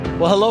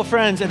Well, hello,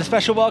 friends, and a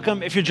special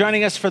welcome if you're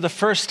joining us for the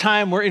first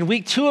time. We're in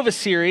week 2 of a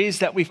series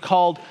that we've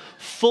called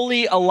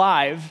Fully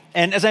Alive.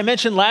 And as I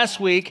mentioned last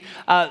week,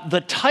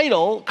 the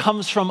title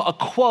comes from a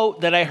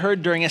quote that I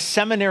heard during a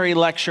seminary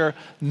lecture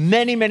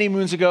many, many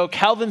moons ago,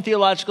 Calvin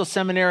Theological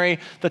Seminary.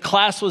 The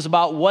class was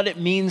about what it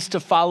means to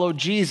follow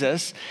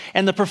Jesus.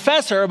 And the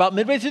professor, about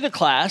midway through the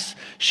class,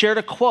 shared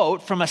a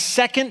quote from a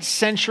 2nd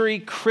century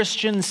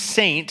Christian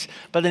saint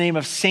by the name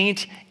of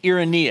Saint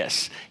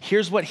Irenaeus.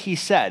 Here's what he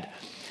said.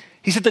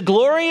 He said, "The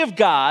glory of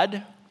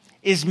God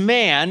is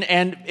man,"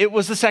 and it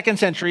was the 2nd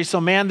century, so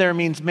man there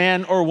means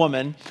man or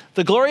woman.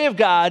 "The glory of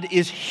God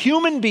is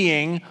human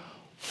being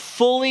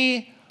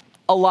fully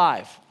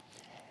alive."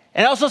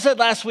 And I also said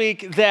last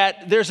week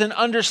that there's an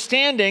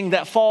understanding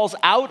that falls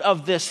out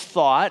of this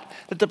thought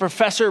that the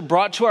professor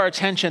brought to our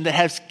attention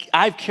that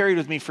I've carried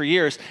with me for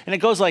years, and it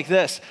goes like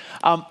this.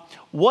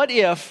 What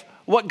if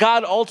what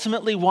God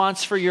ultimately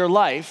wants for your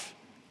life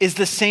is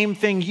the same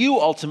thing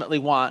you ultimately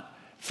want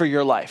for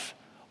your life?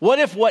 What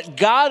if what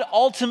God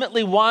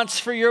ultimately wants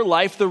for your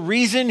life, the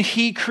reason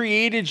he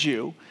created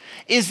you,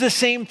 is the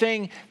same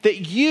thing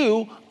that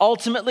you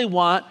ultimately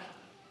want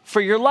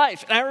for your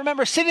life? And I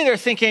remember sitting there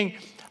thinking,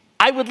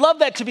 I would love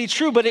that to be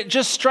true, but it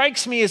just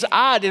strikes me as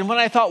odd. And when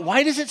I thought,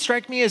 why does it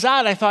strike me as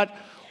odd? I thought,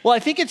 well, I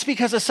think it's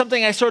because of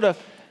something I sort of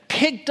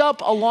picked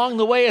up along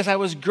the way as I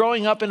was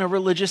growing up in a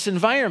religious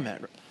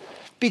environment.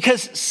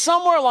 Because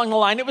somewhere along the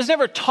line, it was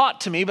never taught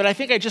to me, but I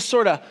think I just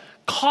sort of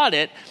caught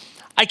it.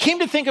 I came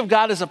to think of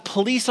God as a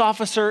police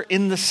officer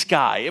in the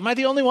sky. Am I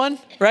the only one,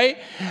 right?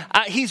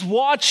 He's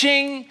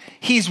watching,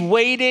 he's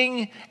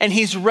waiting, and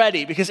he's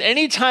ready. Because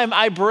anytime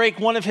I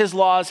break one of his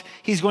laws,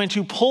 he's going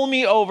to pull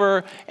me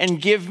over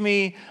and give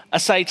me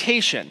a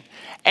citation.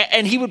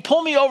 And he would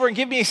pull me over and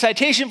give me a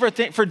citation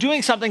for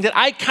doing something that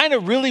I kind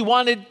of really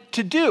wanted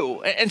to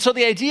do. And so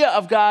the idea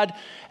of God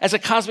as a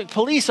cosmic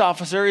police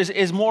officer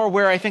is more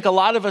where I think a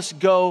lot of us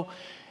go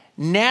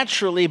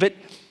naturally. But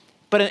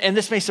and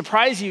this may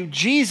surprise you,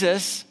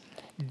 Jesus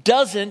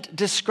doesn't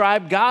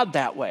describe God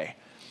that way.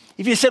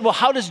 If you said, well,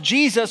 how does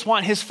Jesus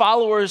want his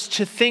followers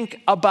to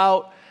think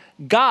about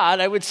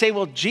God? I would say,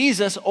 well,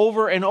 Jesus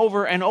over and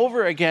over and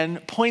over again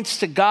points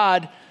to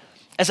God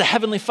as a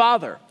heavenly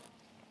Father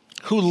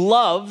who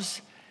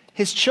loves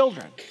his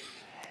children.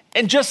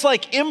 And just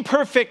like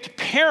imperfect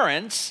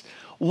parents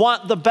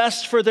want the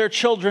best for their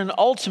children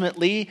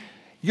ultimately,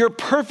 your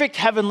perfect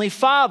heavenly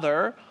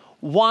Father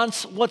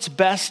wants what's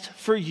best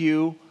for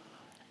you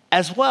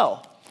as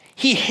well.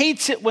 He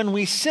hates it when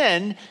we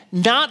sin,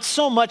 not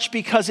so much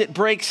because it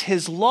breaks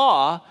his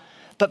law,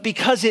 but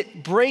because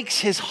it breaks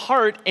his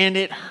heart and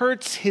it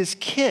hurts his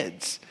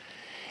kids.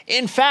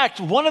 In fact,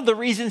 one of the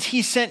reasons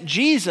he sent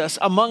Jesus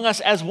among us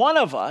as one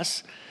of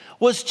us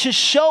was to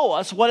show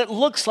us what it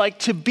looks like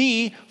to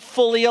be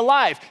fully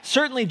alive.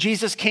 Certainly,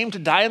 Jesus came to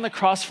die on the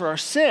cross for our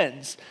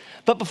sins,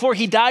 but before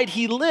he died,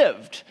 he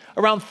lived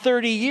around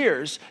 30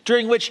 years,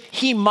 during which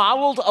he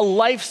modeled a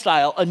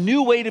lifestyle, a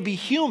new way to be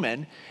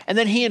human, and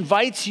then he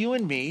invites you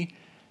and me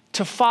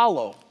to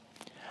follow.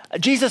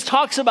 Jesus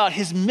talks about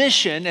his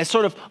mission as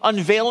sort of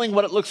unveiling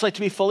what it looks like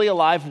to be fully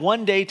alive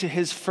one day to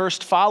his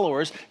first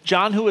followers.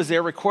 John, who was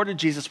there, recorded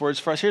Jesus' words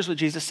for us. Here's what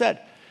Jesus said.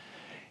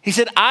 He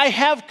said, "I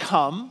have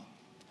come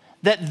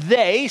that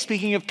they,"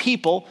 speaking of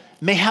people,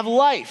 "may have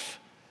life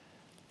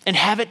and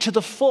have it to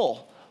the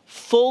full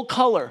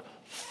color,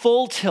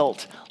 full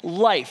tilt,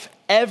 life,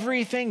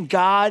 everything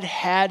God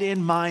had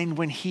in mind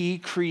when he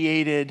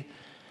created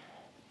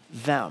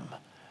them."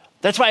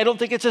 That's why I don't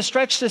think it's a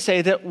stretch to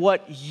say that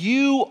what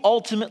you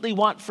ultimately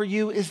want for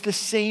you is the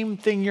same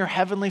thing your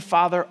heavenly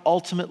Father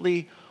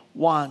ultimately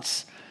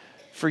wants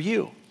for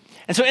you.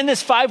 And so in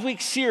this 5-week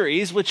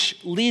series, which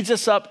leads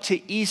us up to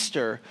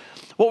Easter,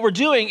 what we're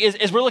doing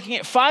is we're looking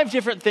at 5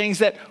 different things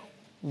that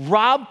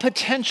rob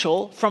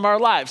potential from our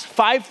lives.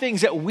 5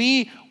 things that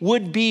we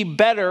would be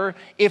better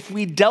if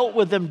we dealt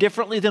with them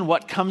differently than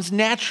what comes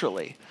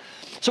naturally.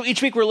 So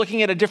each week we're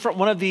looking at a different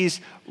one of these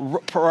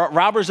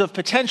robbers of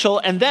potential,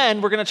 and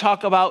then we're going to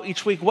talk about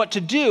each week what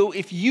to do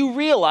if you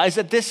realize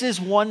that this is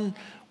one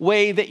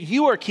way that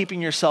you are keeping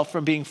yourself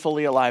from being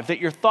fully alive, that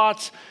your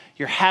thoughts,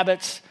 your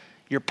habits,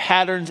 your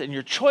patterns, and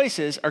your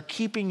choices are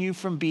keeping you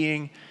from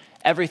being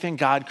everything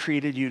God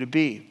created you to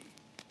be.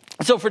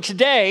 So for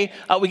today,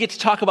 we get to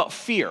talk about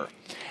fear.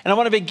 And I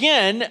want to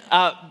begin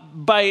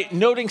by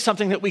noting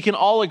something that we can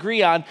all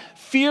agree on.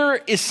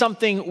 Fear is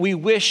something we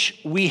wish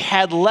we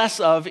had less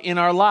of in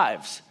our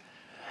lives.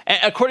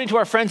 According to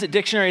our friends at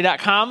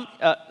dictionary.com,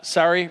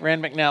 sorry,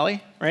 Rand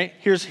McNally, right?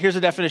 Here's a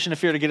definition of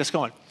fear to get us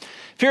going.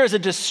 Fear is a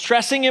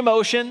distressing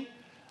emotion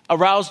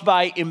aroused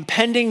by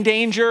impending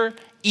danger,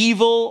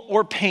 evil,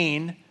 or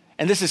pain.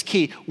 And this is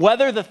key,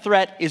 whether the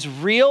threat is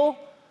real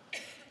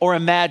or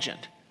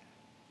imagined.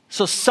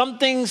 So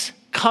something's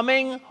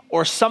coming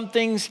or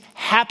something's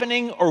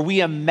happening, or we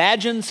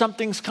imagine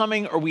something's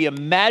coming or we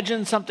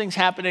imagine something's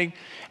happening,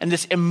 and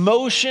this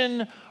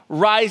emotion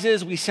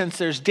rises. We sense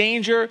there's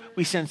danger,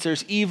 we sense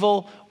there's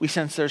evil, we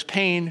sense there's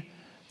pain,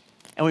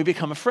 and we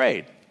become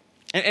afraid.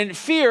 And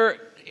fear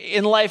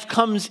in life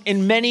comes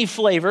in many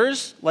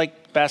flavors,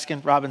 like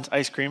Baskin-Robbins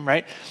ice cream,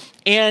 right?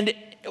 And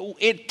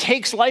it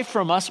takes life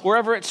from us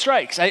wherever it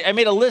strikes. I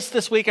made a list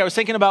this week. I was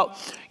thinking about,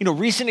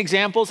 recent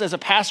examples. As a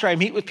pastor, I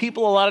meet with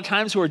people a lot of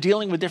times who are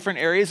dealing with different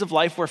areas of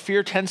life where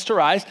fear tends to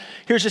rise.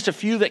 Here's just a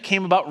few that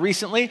came about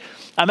recently.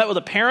 I met with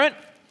a parent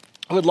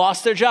who had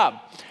lost their job.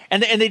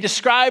 And they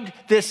described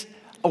this: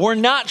 we're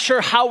not sure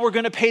how we're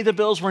going to pay the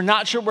bills. We're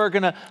not sure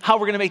how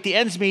we're going to make the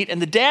ends meet.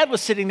 And the dad was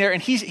sitting there,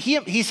 and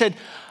he said,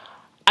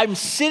 I'm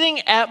sitting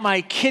at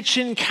my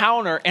kitchen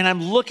counter, and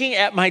I'm looking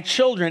at my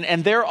children,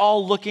 and they're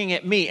all looking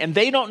at me, and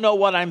they don't know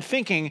what I'm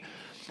thinking.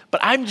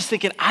 But I'm just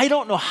thinking, I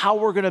don't know how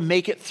we're going to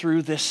make it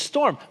through this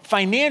storm.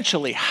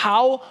 Financially,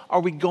 how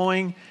are we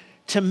going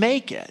to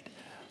make it?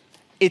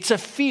 It's a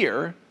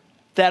fear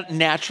that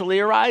naturally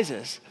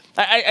arises.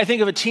 I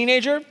think of a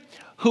teenager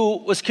who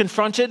was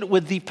confronted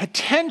with the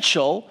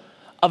potential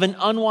of an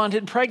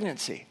unwanted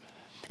pregnancy.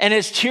 And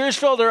as tears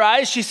filled her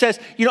eyes, she says,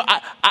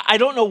 I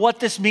don't know what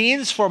this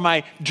means for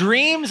my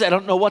dreams. I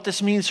don't know what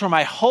this means for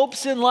my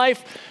hopes in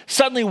life.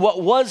 Suddenly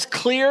what was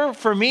clear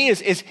for me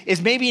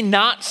is maybe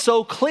not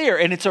so clear,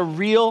 and it's a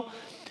real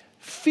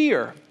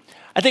fear.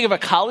 I think of a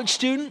college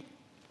student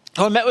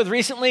who I met with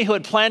recently who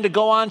had planned to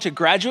go on to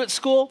graduate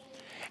school,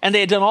 and they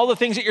had done all the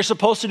things that you're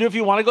supposed to do if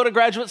you want to go to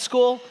graduate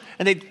school.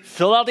 And they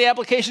filled out the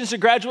applications to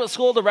graduate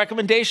school, the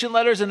recommendation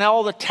letters, and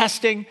all the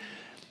testing.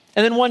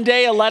 And then one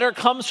day a letter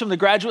comes from the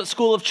graduate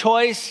school of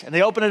choice, and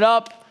they open it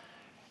up,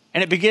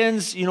 and it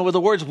begins, with the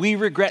words, "We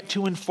regret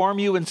to inform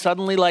you." And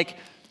suddenly,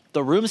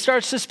 the room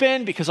starts to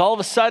spin, because all of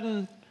a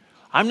sudden,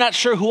 I'm not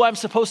sure who I'm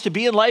supposed to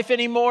be in life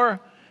anymore.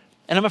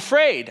 And I'm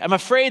afraid. I'm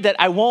afraid that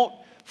I won't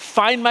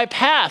find my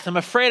path. I'm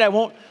afraid I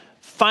won't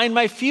find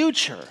my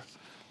future.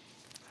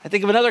 I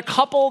think of another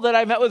couple that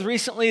I met with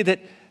recently that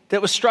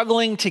was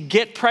struggling to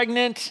get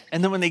pregnant.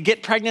 And then when they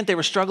get pregnant, they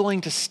were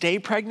struggling to stay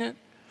pregnant.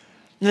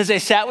 And as they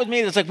sat with me,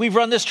 it's like, we've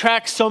run this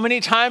track so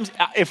many times.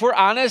 If we're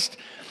honest,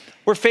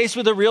 we're faced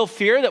with a real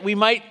fear that we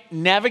might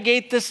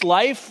navigate this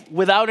life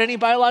without any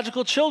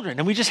biological children.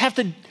 And we just have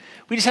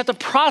to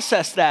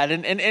process that.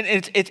 And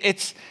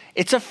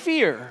it's a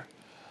fear.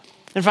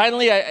 And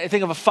finally, I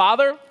think of a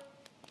father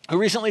who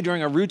recently,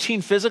 during a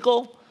routine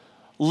physical,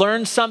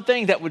 learned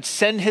something that would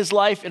send his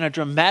life in a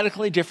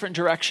dramatically different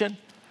direction.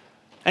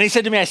 And he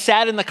said to me, I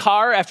sat in the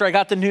car after I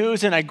got the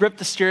news, and I gripped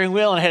the steering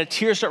wheel, and I had a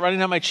tear start running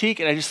down my cheek,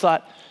 and I just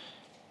thought,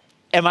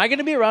 am I going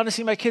to be around to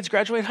see my kids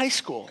graduate high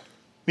school?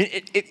 I mean,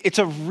 it's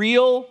a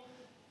real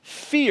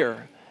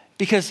fear,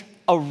 because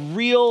a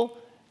real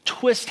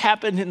twist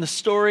happened in the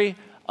story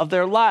of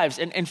their lives.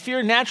 And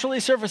fear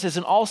naturally surfaces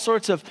in all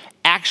sorts of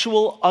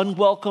actual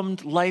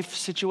unwelcomed life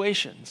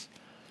situations.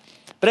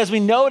 But as we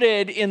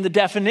noted in the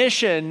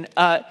definition,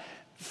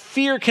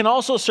 fear can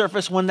also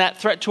surface when that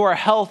threat to our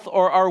health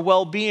or our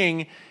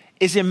well-being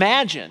is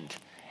imagined.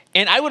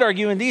 And I would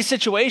argue in these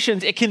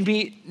situations, it can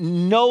be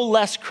no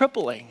less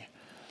crippling.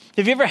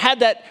 Have you ever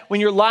had that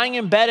when you're lying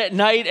in bed at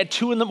night at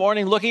 2 a.m,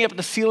 looking up at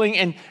the ceiling,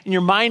 and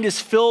your mind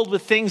is filled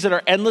with things that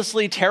are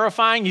endlessly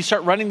terrifying? You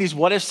start running these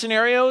what-if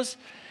scenarios,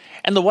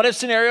 and the what-if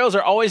scenarios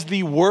are always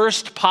the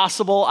worst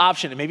possible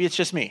option. And maybe it's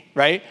just me,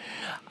 right?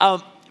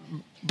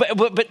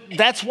 But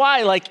that's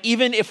why,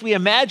 even if we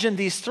imagine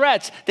these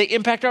threats, they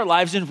impact our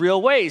lives in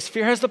real ways.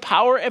 Fear has the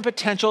power and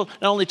potential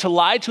not only to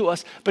lie to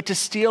us, but to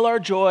steal our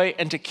joy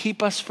and to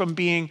keep us from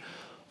being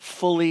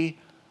fully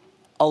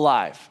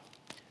alive.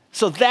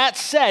 So that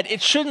said,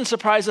 it shouldn't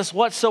surprise us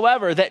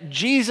whatsoever that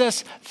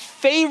Jesus'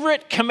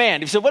 favorite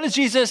command, he said, what does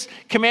Jesus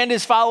command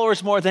his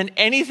followers more than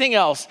anything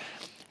else?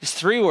 It's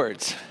 3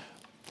 words: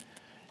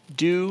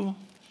 do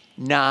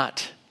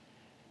not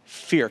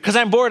fear. Because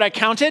I'm bored, I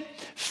counted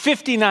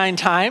 59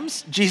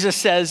 times Jesus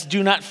says,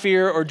 do not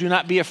fear or do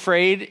not be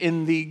afraid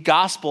in the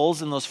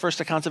Gospels, in those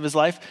first accounts of his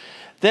life.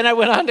 Then I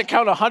went on to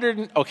count I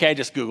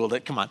just Googled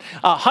it, come on.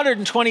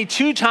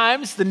 122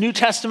 times the New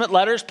Testament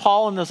letters,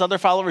 Paul and those other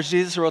followers of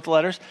Jesus who wrote the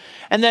letters.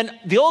 And then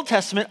the Old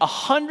Testament,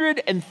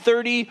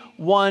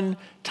 131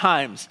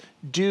 times,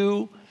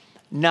 do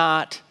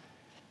not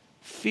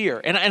fear.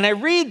 And I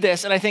read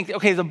this and I think,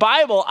 okay, the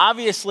Bible,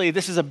 obviously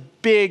this is a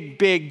big,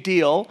 big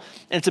deal.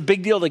 And it's a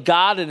big deal to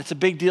God, and it's a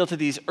big deal to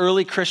these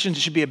early Christians. It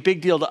should be a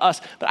big deal to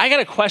us. But I got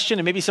a question,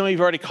 and maybe some of you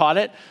have already caught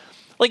it.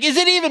 Is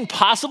it even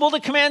possible to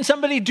command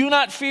somebody, do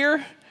not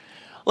fear?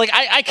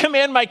 I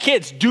command my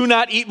kids, do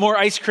not eat more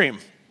ice cream,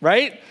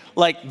 right?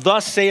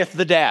 Thus saith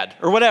the dad,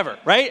 or whatever,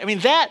 right? I mean,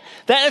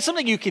 that's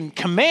something you can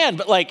command,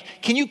 but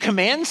can you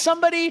command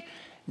somebody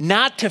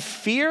not to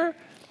fear?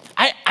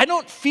 I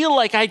don't feel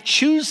like I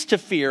choose to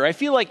fear. I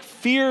feel like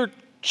fear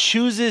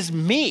chooses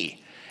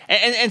me.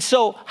 And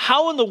so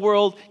how in the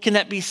world can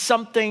that be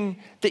something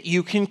that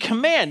you can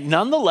command?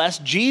 Nonetheless,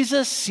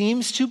 Jesus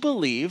seems to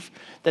believe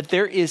that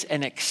there is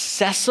an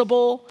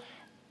accessible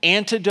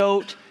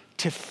antidote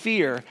to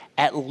fear,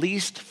 at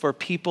least for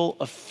people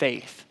of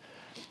faith.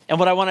 And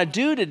what I want to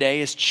do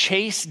today is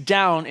chase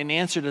down an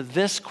answer to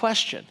this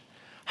question.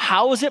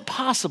 How is it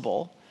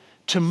possible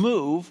to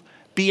move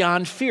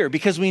beyond fear?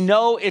 Because we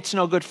know it's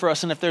no good for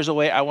us, and if there's a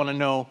way, I want to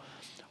know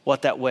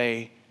what that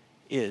way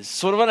is.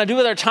 So what I want to do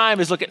with our time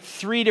is look at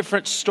 3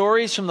 different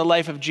stories from the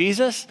life of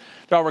Jesus.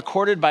 They're all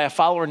recorded by a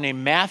follower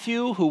named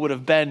Matthew, who would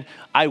have been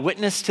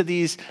eyewitness to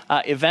these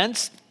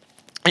events.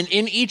 And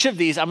in each of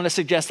these, I'm going to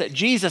suggest that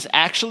Jesus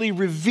actually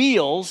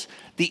reveals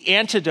the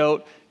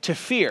antidote to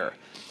fear.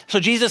 So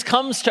Jesus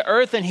comes to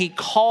earth and he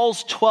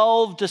calls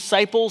 12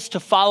 disciples to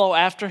follow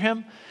after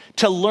him,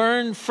 to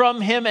learn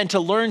from him and to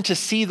learn to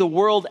see the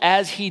world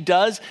as he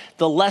does.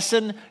 The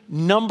lesson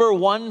number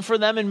 1 for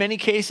them in many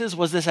cases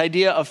was this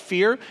idea of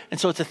fear. And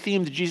so it's a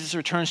theme that Jesus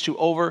returns to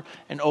over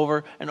and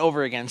over and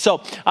over again.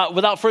 So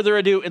without further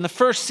ado, in the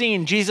first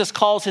scene, Jesus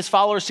calls his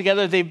followers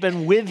together. They've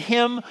been with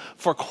him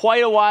for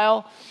quite a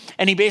while.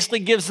 And he basically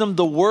gives them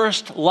the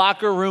worst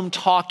locker room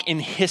talk in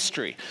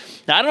history.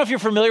 Now, I don't know if you're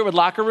familiar with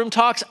locker room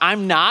talks.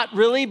 I'm not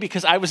really,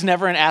 because I was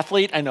never an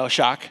athlete. I know,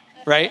 shock,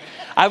 right?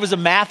 I was a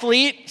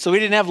mathlete, so we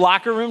didn't have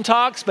locker room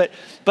talks. But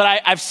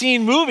I've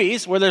seen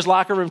movies where there's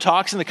locker room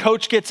talks, and the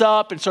coach gets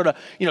up and sort of,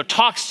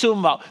 talks to them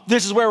about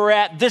this is where we're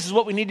at, this is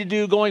what we need to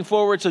do going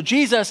forward. So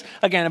Jesus,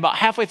 again, about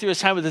halfway through his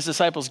time with his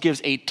disciples,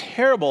 gives a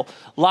terrible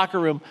locker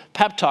room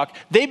pep talk.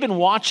 They've been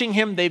watching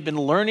him, they've been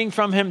learning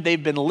from him,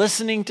 they've been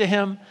listening to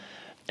him.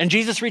 And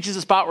Jesus reaches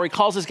a spot where he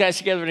calls his guys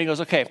together and he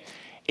goes, okay,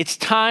 it's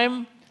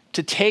time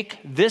to take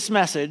this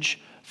message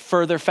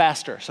further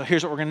faster. So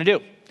here's what we're going to do.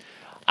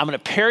 I'm going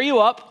to pair you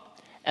up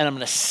and I'm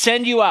going to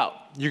send you out.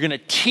 You're going to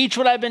teach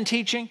what I've been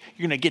teaching.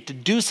 You're going to get to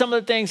do some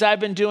of the things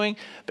I've been doing.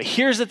 But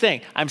here's the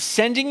thing. I'm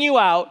sending you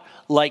out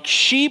like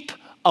sheep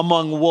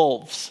among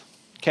wolves.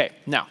 Okay,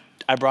 now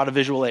I brought a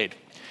visual aid.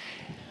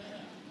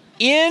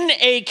 In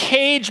a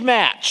cage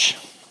match,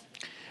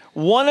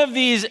 one of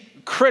these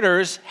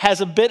critters has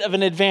a bit of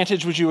an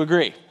advantage, would you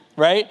agree?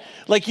 Right?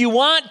 Like you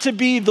want to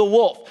be the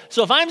wolf.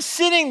 So if I'm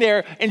sitting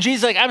there and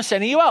Jesus is like, I'm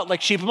sending you out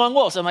like sheep among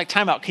wolves. I'm like,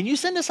 time out. Can you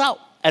send us out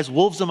as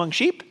wolves among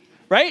sheep?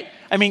 Right?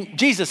 I mean,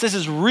 Jesus, this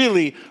is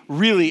really,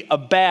 really a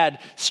bad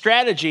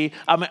strategy.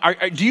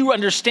 Do you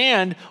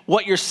understand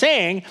what you're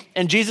saying?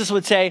 And Jesus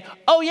would say,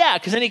 oh yeah,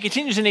 because then he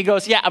continues and he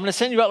goes, yeah, I'm going to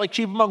send you out like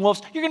sheep among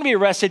wolves. You're going to be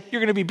arrested.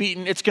 You're going to be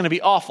beaten. It's going to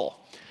be awful.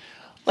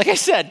 Like I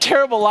said,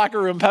 terrible locker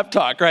room pep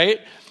talk, right?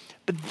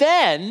 But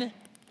then,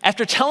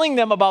 after telling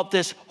them about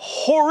this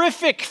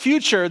horrific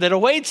future that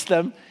awaits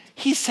them,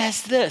 he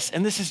says this,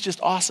 and this is just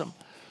awesome.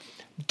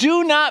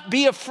 Do not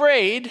be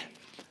afraid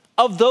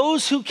of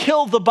those who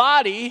kill the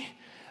body,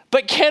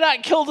 but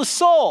cannot kill the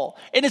soul.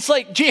 And it's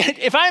like,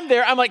 if I'm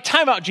there, I'm like,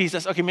 time out,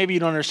 Jesus. Okay, maybe you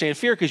don't understand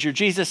fear because you're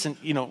Jesus and,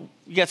 you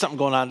got something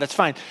going on. That's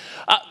fine.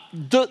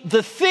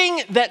 The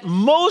thing that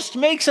most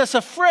makes us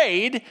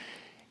afraid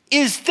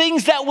is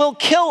things that will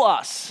kill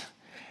us.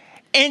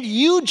 And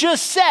you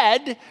just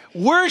said,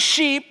 we're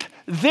sheep,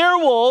 they're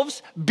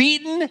wolves,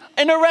 beaten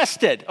and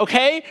arrested,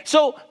 okay?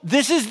 So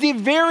this is the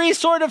very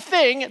sort of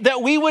thing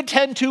that we would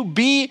tend to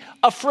be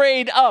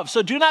afraid of.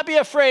 So do not be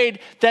afraid.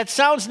 That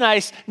sounds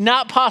nice,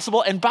 not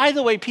possible. And by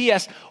the way,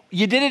 P.S.,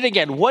 you did it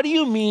again. What do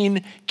you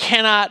mean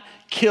cannot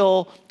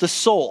kill the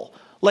soul?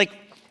 Like,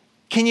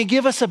 can you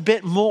give us a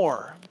bit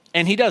more?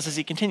 And he does as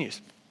he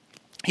continues.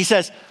 He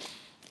says,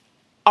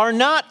 are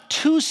not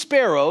 2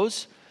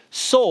 sparrows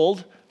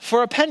sold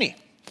for a penny?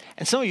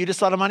 And some of you just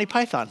thought of Monty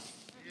Python.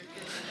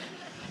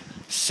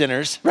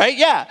 Sinners, right?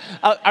 Yeah.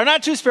 Are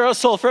not 2 sparrows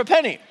sold for a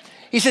penny?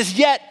 He says,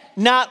 yet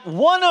not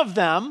one of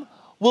them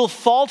will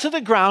fall to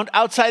the ground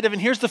outside of,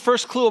 and here's the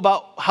first clue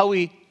about how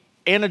the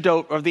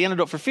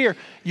antidote for fear,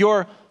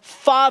 your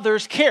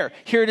Father's care.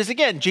 Here it is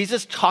again.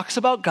 Jesus talks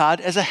about God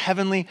as a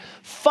heavenly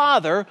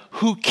Father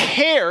who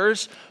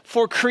cares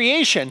for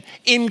creation,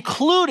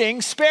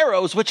 including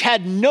sparrows, which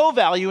had no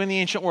value in the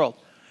ancient world.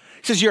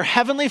 He says, your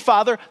heavenly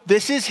Father,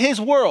 this is his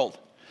world.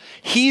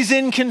 He's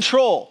in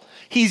control.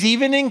 He's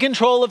even in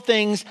control of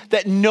things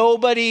that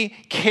nobody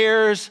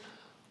cares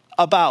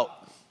about.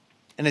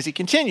 And as he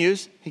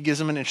continues, he gives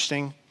them an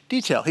interesting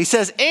detail. He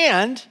says,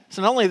 and,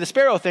 so not only the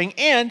sparrow thing,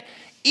 and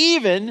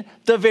even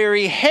the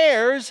very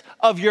hairs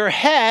of your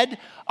head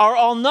are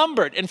all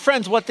numbered. And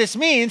friends, what this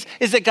means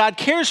is that God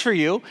cares for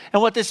you.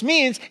 And what this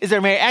means is there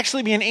may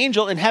actually be an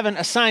angel in heaven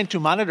assigned to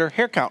monitor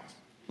hair count.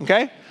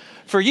 Okay?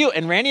 For you.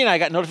 And Randy and I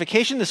got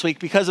notification this week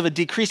because of a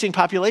decreasing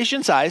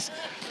population size.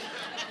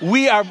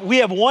 We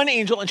have one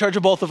angel in charge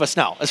of both of us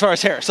now, as far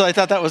as hair. So I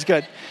thought that was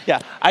good. Yeah,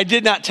 I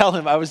did not tell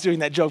him I was doing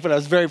that joke, but I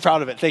was very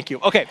proud of it. Thank you.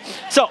 Okay,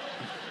 so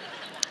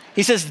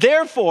he says,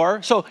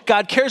 therefore, so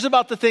God cares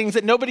about the things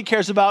that nobody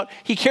cares about.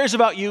 He cares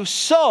about you,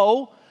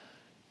 so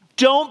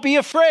don't be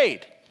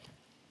afraid.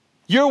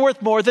 You're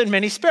worth more than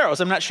many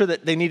sparrows. I'm not sure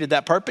that they needed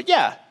that part, but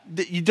yeah,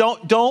 you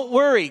don't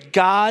worry.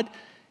 God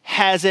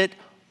has it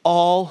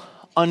all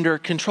under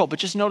control. But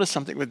just notice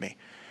something with me.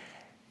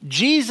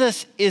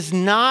 Jesus is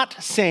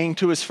not saying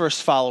to his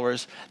first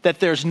followers that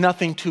there's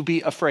nothing to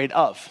be afraid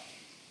of.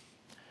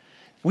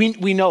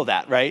 We know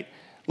that, right?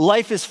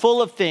 Life is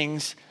full of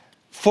things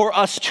for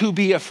us to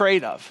be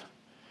afraid of.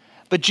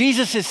 But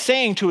Jesus is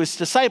saying to his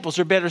disciples,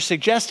 or better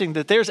suggesting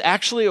that there's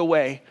actually a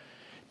way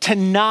to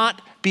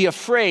not be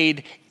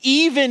afraid,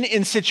 even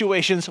in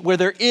situations where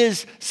there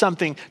is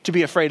something to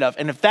be afraid of.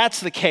 And if that's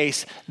the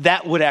case,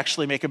 that would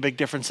actually make a big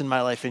difference in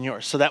my life and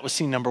yours. So that was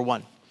scene number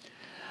one.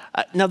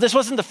 Now, this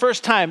wasn't the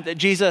first time that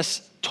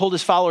Jesus told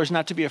his followers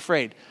not to be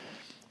afraid.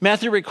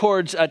 Matthew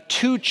records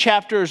 2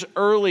 chapters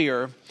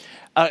earlier,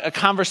 a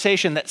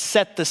conversation that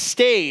set the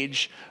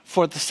stage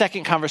for the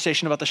second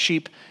conversation about the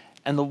sheep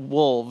and the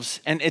wolves.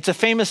 And it's a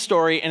famous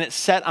story, and it's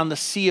set on the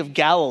Sea of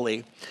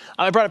Galilee.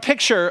 I brought a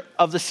picture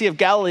of the Sea of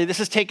Galilee. This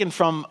is taken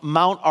from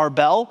Mount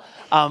Arbel,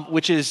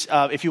 which is,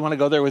 if you want to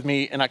go there with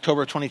me in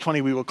October of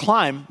 2020, we will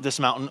climb this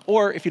mountain.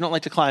 Or if you don't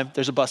like to climb,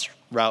 there's a bus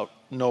route,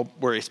 no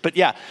worries. But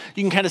yeah,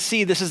 you can kind of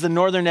see this is the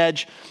northern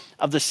edge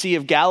of the Sea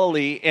of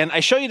Galilee. And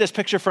I show you this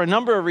picture for a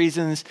number of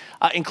reasons,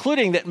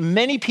 including that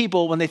many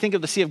people, when they think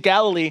of the Sea of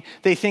Galilee,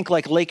 they think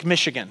like Lake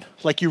Michigan,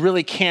 like you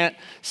really can't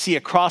see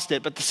across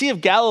it. But the Sea of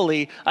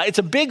Galilee, it's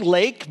a big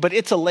lake, but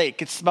it's a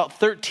lake. It's about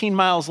 13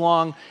 miles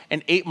long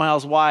and 8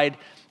 miles wide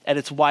at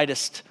its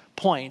widest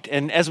point.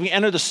 And as we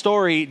enter the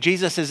story,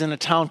 Jesus is in a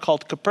town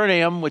called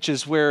Capernaum, which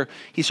is where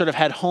he sort of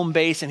had home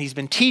base, and he's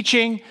been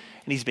teaching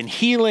and he's been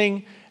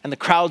healing, and the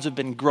crowds have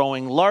been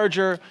growing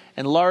larger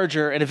and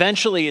larger. And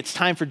eventually it's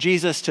time for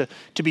Jesus to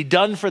be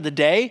done for the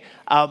day.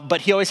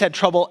 But he always had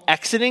trouble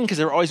exiting because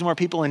there were always more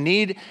people in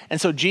need. And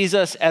so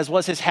Jesus, as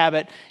was his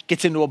habit,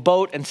 gets into a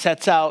boat and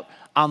sets out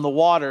on the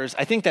waters.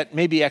 I think that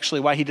may be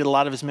actually why he did a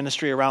lot of his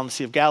ministry around the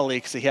Sea of Galilee,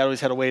 because he always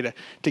had a way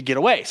to get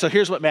away. So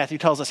here's what Matthew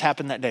tells us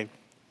happened that day.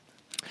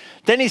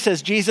 Then he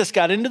says, Jesus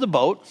got into the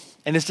boat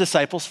and his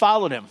disciples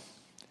followed him.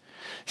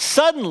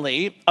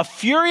 Suddenly, a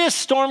furious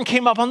storm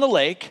came up on the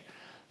lake,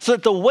 so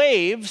that the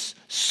waves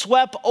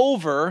swept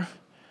over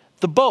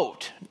the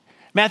boat.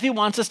 Matthew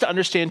wants us to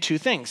understand 2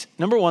 things.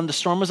 Number 1, the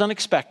storm was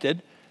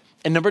unexpected.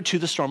 And number 2,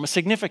 the storm was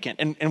significant.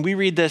 And we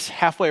read this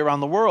halfway around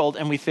the world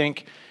and we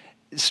think,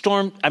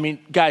 storm,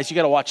 guys, you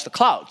got to watch the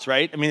clouds,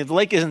 right? If the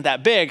lake isn't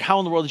that big, how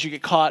in the world did you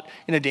get caught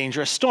in a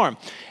dangerous storm?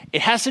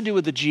 It has to do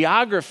with the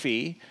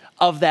geography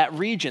of that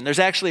region. There's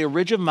actually a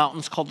ridge of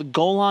mountains called the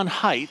Golan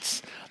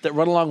Heights that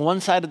run along one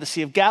side of the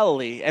Sea of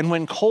Galilee. And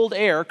when cold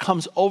air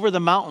comes over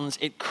the mountains,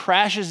 it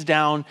crashes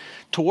down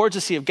towards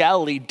the Sea of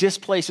Galilee,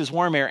 displaces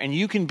warm air, and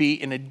you can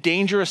be in a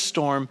dangerous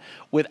storm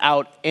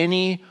without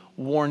any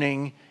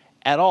warning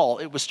at all.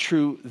 It was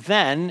true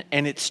then,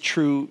 and it's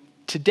true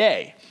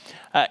today.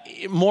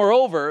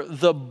 Moreover,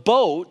 the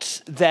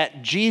boats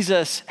that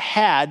Jesus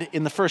had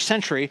in the first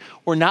century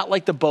were not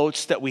like the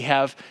boats that we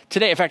have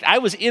today. In fact, I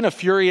was in a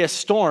furious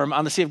storm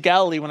on the Sea of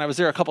Galilee when I was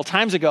there a couple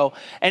times ago,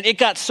 and it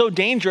got so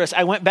dangerous,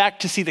 I went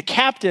back to see the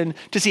captain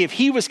to see if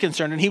he was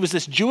concerned, and he was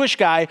this Jewish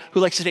guy who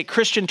likes to take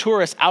Christian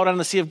tourists out on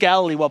the Sea of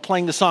Galilee while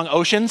playing the song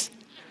Oceans.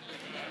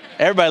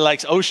 Everybody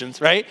likes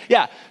oceans, right?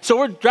 Yeah. So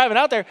we're driving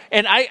out there,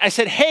 and I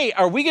said, hey,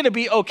 are we going to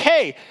be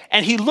okay?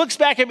 And he looks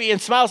back at me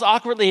and smiles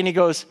awkwardly, and he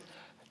goes,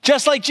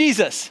 just like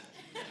Jesus.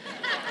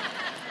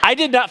 I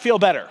did not feel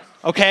better,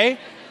 okay?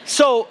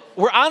 So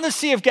we're on the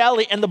Sea of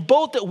Galilee, and the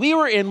boat that we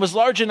were in was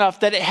large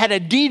enough that it had a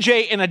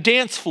DJ and a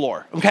dance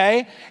floor,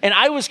 okay? And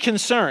I was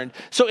concerned.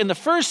 So in the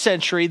first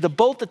century, the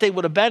boat that they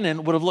would have been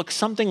in would have looked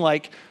something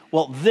like,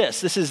 well,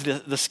 this is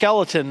the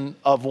skeleton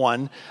of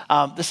one.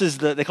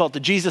 They call it the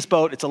Jesus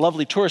boat. It's a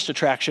lovely tourist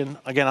attraction,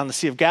 again, on the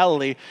Sea of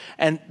Galilee.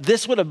 And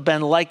this would have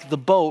been like the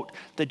boat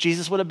that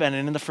Jesus would have been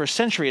in the first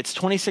century. It's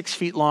 26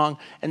 feet long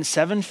and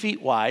 7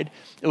 feet wide.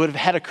 It would have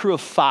had a crew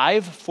of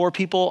 4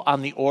 people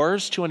on the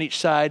oars, 2 on each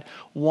side,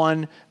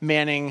 1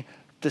 manning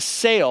the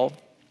sail.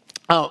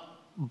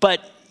 But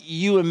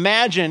you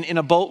imagine in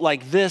a boat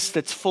like this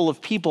that's full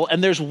of people,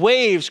 and there's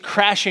waves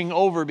crashing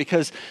over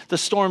because the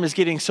storm is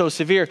getting so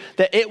severe,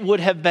 that it would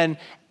have been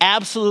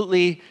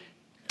absolutely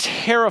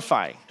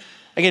terrifying.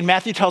 Again,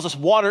 Matthew tells us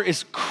water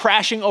is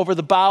crashing over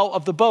the bow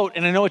of the boat,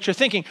 and I know what you're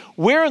thinking.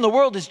 Where in the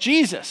world is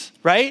Jesus,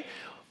 right?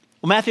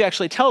 Well, Matthew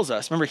actually tells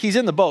us. Remember, he's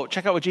in the boat.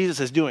 Check out what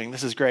Jesus is doing.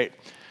 This is great.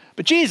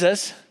 But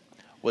Jesus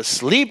was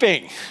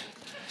sleeping.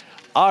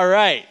 All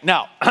right.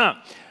 Now,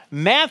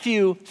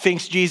 Matthew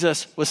thinks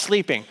Jesus was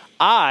sleeping.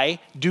 I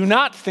do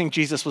not think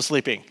Jesus was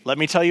sleeping. Let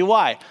me tell you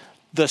why.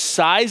 The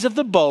size of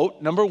the boat,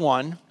 number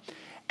 1,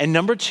 and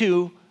number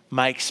 2,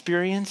 my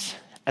experience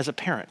as a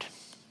parent.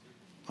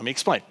 Let me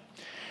explain.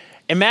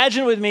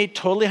 Imagine with me,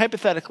 totally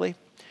hypothetically,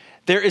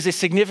 there is a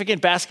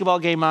significant basketball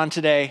game on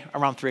today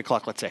around 3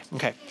 o'clock, let's say.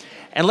 Okay.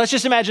 And let's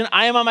just imagine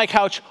I am on my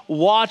couch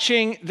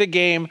watching the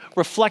game,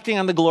 reflecting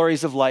on the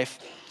glories of life,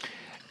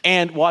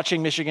 and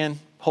watching Michigan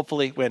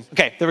hopefully win.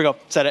 Okay, there we go.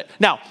 Said it.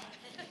 Now,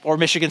 or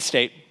Michigan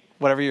State,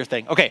 whatever your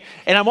thing. Okay,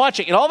 and I'm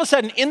watching, and all of a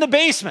sudden, in the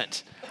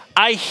basement,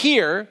 I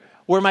hear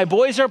where my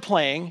boys are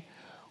playing,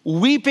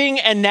 weeping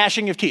and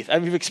gnashing of teeth.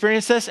 Have you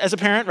experienced this as a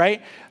parent,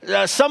 right?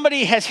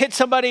 Somebody has hit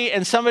somebody,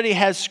 and somebody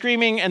has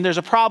screaming, and there's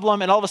a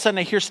problem, and all of a sudden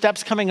I hear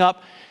steps coming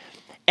up,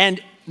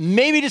 and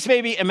maybe, just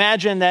maybe,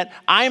 imagine that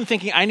I'm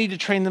thinking I need to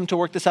train them to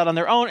work this out on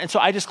their own, and so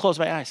I just close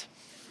my eyes,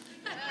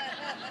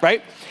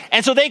 right?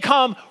 And so they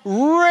come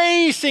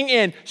racing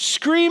in,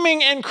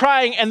 screaming and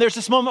crying, and there's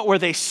this moment where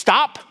they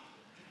stop,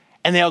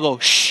 and they all go,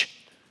 shh,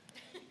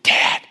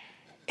 Dad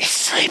is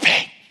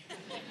sleeping.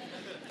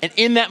 And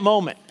in that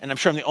moment, and I'm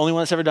sure I'm the only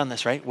one that's ever done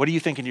this, right? What are you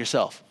thinking to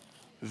yourself?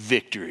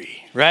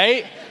 Victory,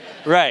 right?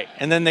 Right.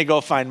 And then they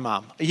go find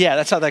mom. Yeah,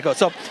 that's how that goes.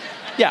 So,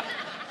 yeah.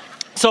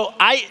 So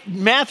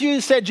Matthew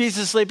said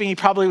Jesus is sleeping. He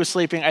probably was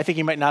sleeping. I think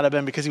he might not have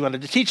been because he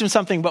wanted to teach him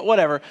something, but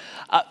whatever.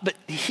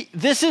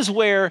 This is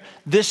where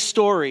this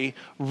story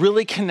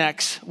really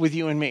connects with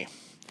you and me.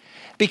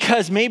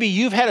 Because maybe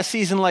you've had a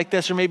season like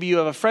this, or maybe you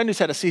have a friend who's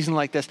had a season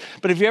like this,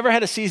 but have you ever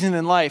had a season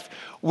in life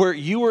where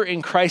you were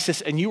in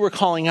crisis and you were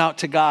calling out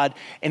to God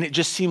and it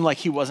just seemed like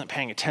he wasn't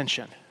paying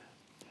attention?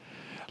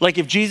 Like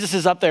if Jesus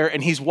is up there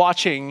and he's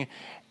watching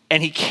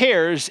and he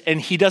cares and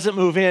he doesn't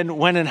move in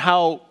when and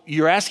how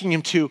you're asking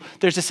him to,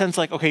 there's a sense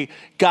like, okay,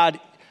 God,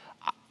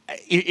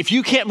 if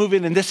you can't move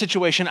in this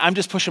situation, I'm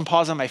just pushing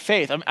pause on my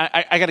faith.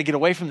 I got to get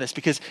away from this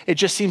because it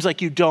just seems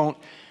like you don't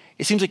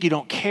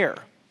care.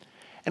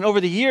 And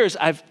over the years,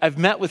 I've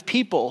met with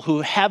people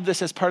who have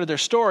this as part of their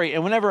story.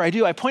 And whenever I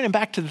do, I point them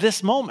back to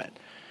this moment.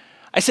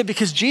 I said,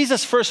 because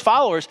Jesus' first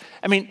followers,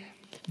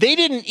 they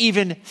didn't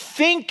even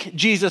think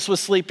Jesus was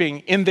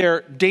sleeping in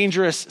their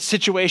dangerous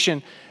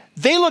situation.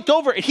 They looked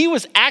over and he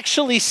was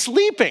actually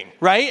sleeping,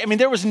 right?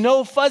 There was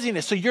no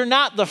fuzziness. So you're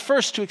not the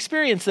first to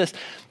experience this.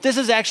 This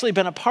has actually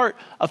been a part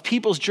of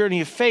people's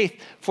journey of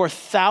faith for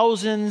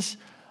thousands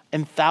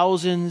and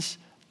thousands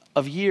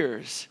of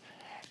years.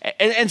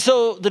 And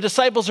so the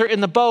disciples are in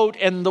the boat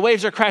and the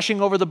waves are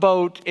crashing over the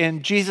boat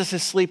and Jesus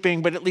is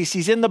sleeping, but at least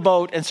he's in the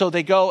boat. And so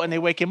they go and they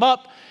wake him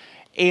up.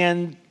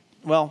 And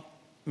well,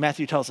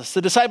 Matthew tells us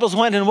the disciples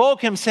went and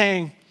woke him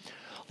saying,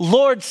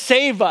 Lord,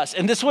 save us.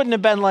 And this wouldn't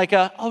have been like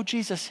oh,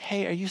 Jesus,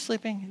 hey, are you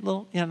sleeping?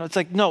 It's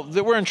like, no,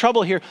 we're in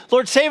trouble here.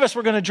 Lord, save us.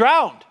 We're going to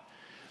drown.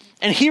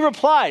 And he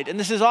replied, and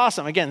this is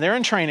awesome. Again, they're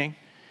in training.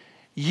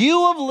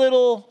 You of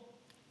little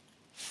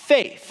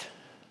faith.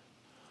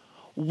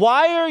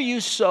 Why are you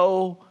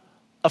so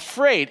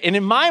afraid? And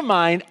in my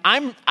mind,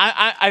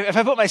 if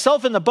I put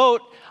myself in the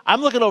boat,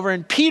 I'm looking over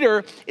and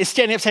Peter is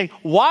standing up saying,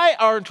 why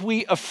aren't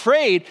we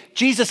afraid?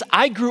 Jesus,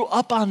 I grew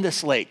up on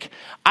this lake.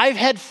 I've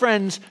had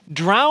friends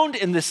drowned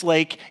in this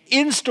lake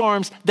in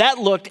storms that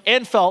looked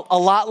and felt a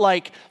lot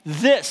like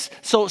this.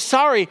 So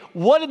sorry,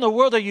 what in the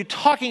world are you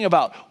talking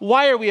about?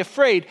 Why are we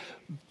afraid?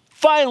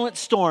 Violent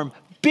storm,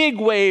 big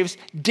waves,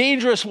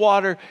 dangerous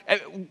water.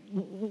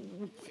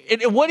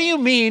 What do you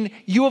mean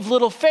you have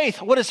little faith?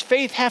 What does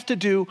faith have to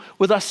do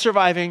with us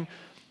surviving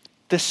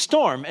this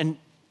storm? And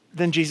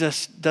then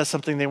Jesus does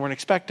something they weren't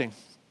expecting.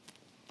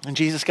 And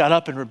Jesus got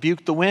up and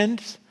rebuked the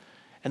winds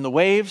and the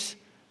waves,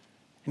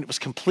 and it was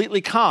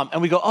completely calm.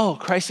 And we go, oh,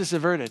 crisis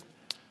averted.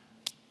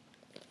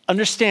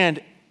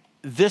 Understand,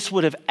 this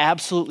would have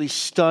absolutely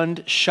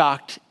stunned,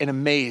 shocked, and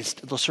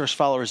amazed those first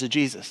followers of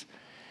Jesus.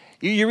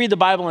 You read the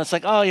Bible and it's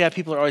like, oh yeah,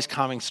 people are always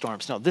calming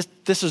storms. No, this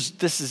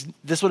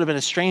would have been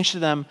as strange to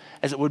them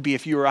as it would be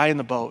if you or I in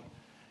the boat.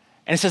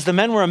 And it says the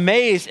men were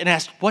amazed and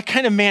asked, what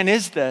kind of man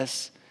is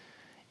this?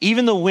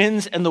 Even the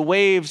winds and the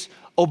waves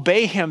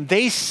obey him.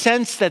 They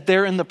sense that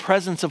they're in the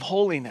presence of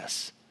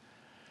holiness.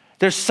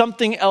 There's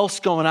something else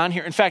going on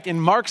here. In fact, in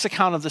Mark's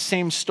account of the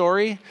same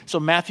story, so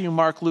Matthew,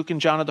 Mark, Luke, and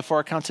John are the four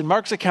accounts. In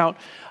Mark's account,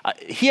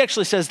 he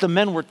actually says the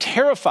men were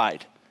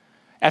terrified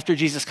after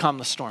Jesus calmed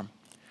the storm.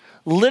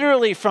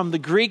 Literally from the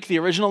Greek, the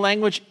original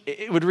language,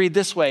 it would read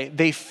this way.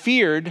 They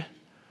feared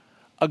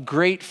a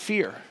great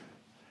fear.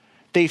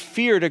 They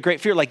feared a great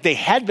fear, like they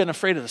had been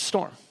afraid of the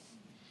storm.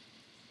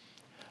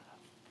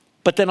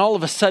 But then all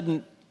of a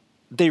sudden,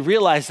 they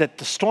realized that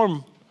the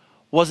storm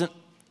wasn't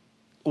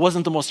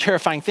the most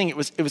terrifying thing. It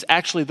was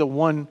actually the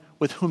one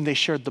with whom they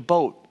shared the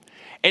boat.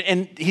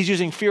 And he's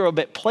using fear a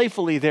bit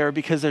playfully there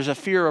because there's a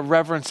fear of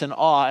reverence and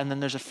awe, and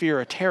then there's a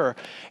fear of terror.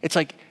 It's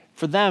like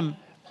for them,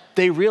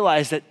 they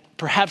realized that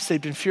perhaps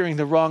they'd been fearing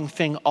the wrong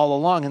thing all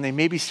along, and they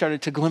maybe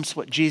started to glimpse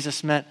what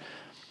Jesus meant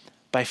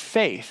by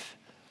faith.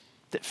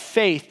 That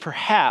faith,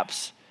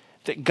 perhaps,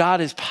 that God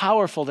is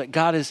powerful, that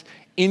God is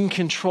in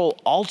control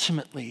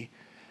ultimately,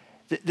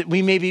 that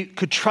we maybe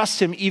could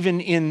trust him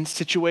even in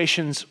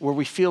situations where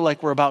we feel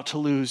like we're about to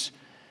lose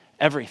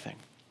everything.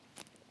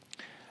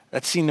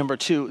 That's scene number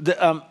 2.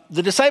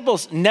 The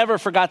disciples never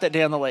forgot that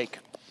day on the lake.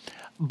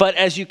 But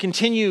as you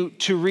continue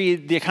to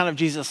read the account of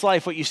Jesus'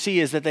 life, what you see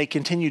is that they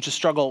continue to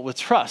struggle with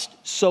trust.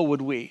 So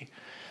would we.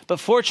 But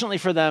fortunately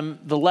for them,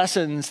 the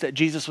lessons that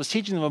Jesus was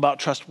teaching them about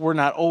trust were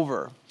not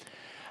over.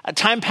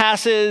 Time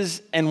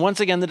passes, and once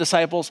again, the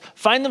disciples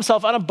find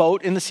themselves on a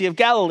boat in the Sea of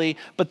Galilee,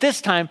 but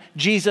this time,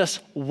 Jesus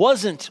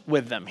wasn't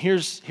with them.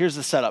 Here's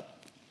the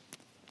setup.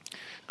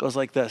 It goes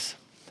like this.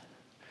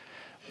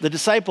 The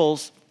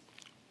disciples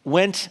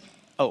went,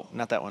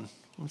 not that one.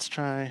 Let's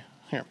try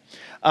here.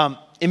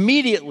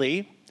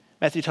 Immediately,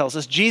 Matthew tells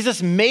us,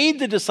 Jesus made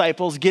the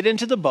disciples get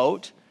into the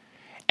boat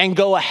and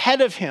go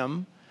ahead of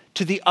him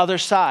to the other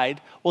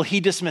side while he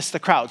dismissed the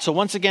crowd. So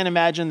once again,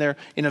 imagine they're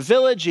in a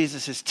village,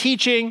 Jesus is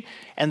teaching,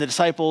 and the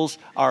disciples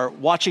are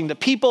watching the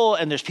people,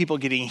 and there's people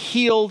getting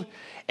healed,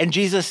 and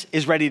Jesus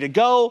is ready to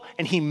go,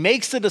 and he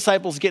makes the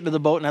disciples get into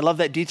the boat. And I love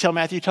that detail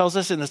Matthew tells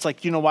us, and it's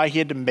like, you know why he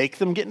had to make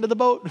them get into the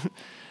boat?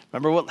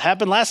 Remember what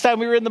happened last time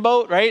we were in the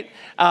boat, right?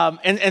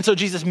 And so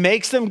Jesus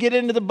makes them get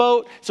into the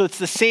boat. So it's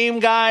the same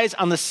guys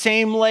on the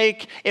same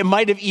lake. It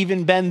might have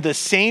even been the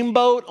same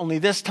boat, only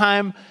this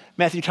time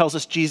Matthew tells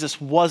us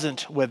Jesus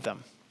wasn't with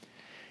them.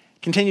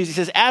 Continues, he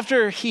says,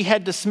 after he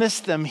had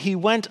dismissed them, he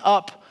went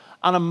up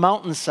on a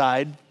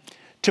mountainside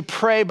to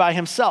pray by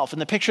himself.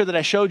 And the picture that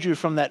I showed you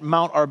from that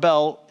Mount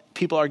Arbel,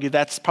 people argue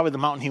that's probably the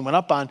mountain he went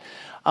up on.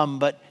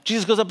 But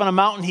Jesus goes up on a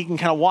mountain. He can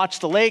kind of watch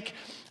the lake.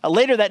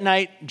 Later that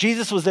night,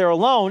 Jesus was there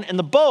alone, and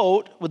the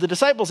boat with the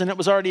disciples in it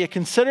was already a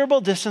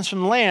considerable distance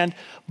from land,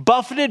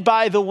 buffeted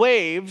by the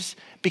waves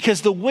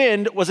because the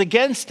wind was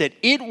against it.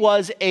 It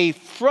was a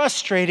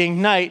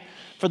frustrating night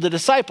for the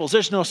disciples.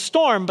 There's no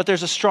storm, but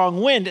there's a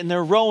strong wind, and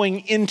they're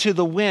rowing into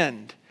the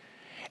wind.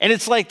 And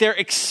it's like they're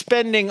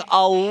expending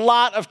a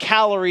lot of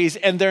calories,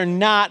 and they're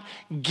not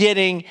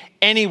getting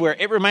anywhere.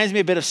 It reminds me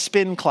a bit of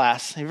spin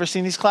class. Have you ever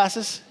seen these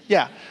classes?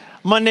 Yeah.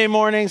 Monday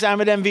mornings, I'm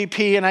at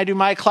MVP, and I do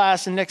my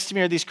class, and next to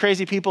me are these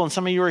crazy people, and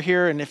some of you are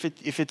here, and if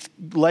it's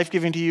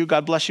life-giving to you,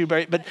 God bless you.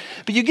 But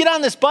you get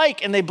on this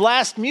bike, and they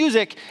blast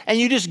music, and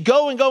you just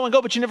go and go and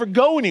go, but you never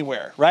go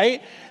anywhere,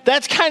 right?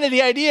 That's kind of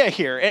the idea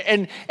here.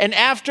 And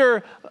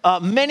after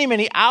many,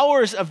 many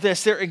hours of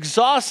this, they're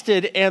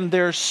exhausted, and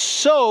they're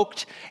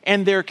soaked,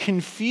 and they're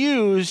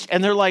confused,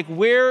 and they're like,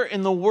 where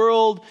in the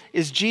world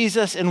is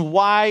Jesus, and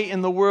why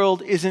in the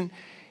world isn't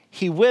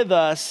he with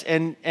us?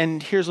 And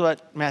here's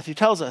what Matthew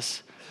tells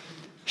us.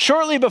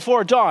 Shortly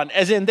before dawn,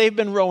 as in they've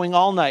been rowing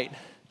all night,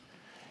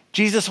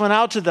 Jesus went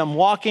out to them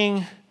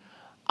walking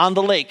on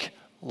the lake,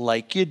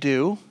 like you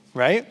do,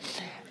 right?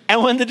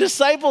 And when the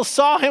disciples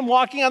saw him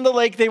walking on the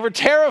lake, they were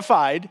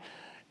terrified,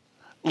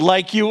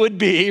 like you would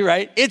be,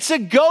 right? It's a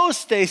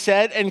ghost, they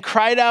said, and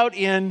cried out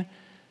in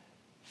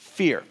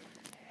fear.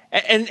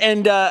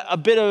 And a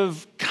bit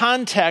of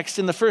context,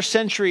 in the first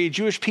century,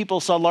 Jewish people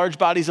saw large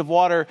bodies of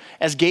water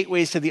as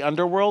gateways to the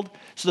underworld.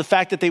 So the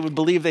fact that they would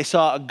believe they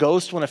saw a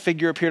ghost when a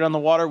figure appeared on the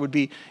water would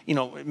be,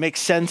 it makes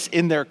sense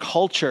in their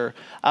culture.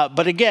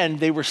 But again,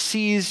 they were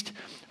seized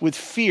with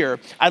fear.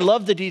 I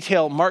love the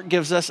detail Mark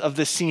gives us of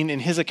this scene in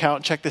his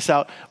account. Check this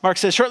out. Mark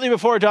says, shortly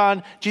before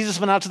dawn, Jesus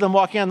went out to them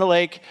walking on the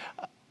lake.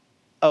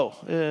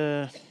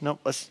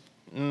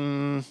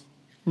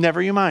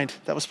 Never you mind.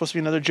 That was supposed to be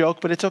another joke,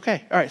 but it's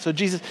okay. All right, so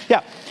Jesus,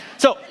 yeah.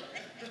 So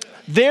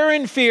they're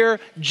in fear.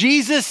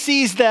 Jesus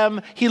sees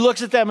them. He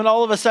looks at them, and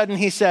all of a sudden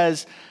he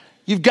says,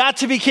 you've got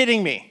to be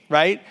kidding me,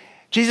 right?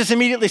 Jesus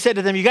immediately said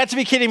to them, you got to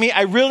be kidding me.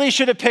 I really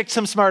should have picked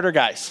some smarter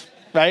guys,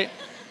 right?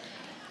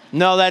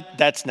 No,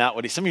 that's not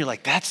what he said. Some of you are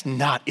like, that's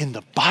not in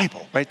the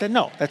Bible, right?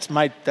 That's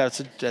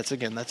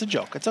a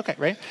joke. It's okay,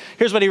 right?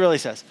 Here's what he really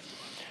says.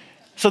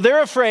 So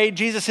they're afraid.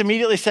 Jesus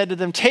immediately said to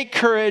them, take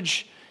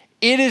courage.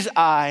 It is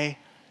I.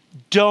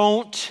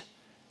 Don't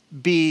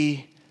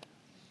be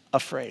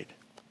afraid.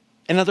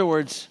 In other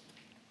words,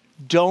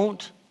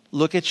 don't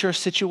look at your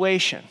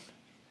situation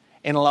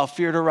and allow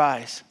fear to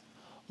rise.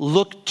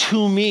 Look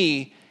to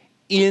me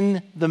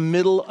in the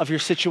middle of your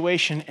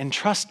situation and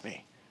trust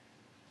me.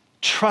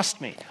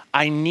 Trust me.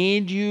 I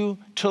need you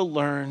to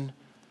learn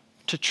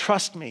to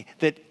trust me,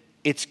 that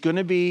it's going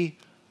to be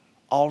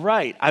all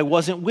right. I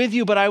wasn't with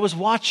you, but I was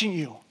watching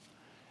you.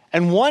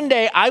 And one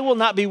day I will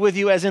not be with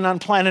you as in on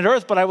planet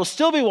Earth, but I will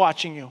still be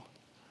watching you.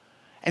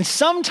 And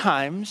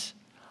sometimes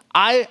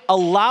I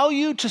allow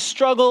you to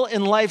struggle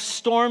in life's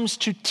storms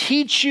to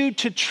teach you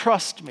to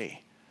trust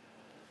me.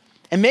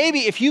 And maybe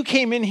if you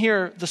came in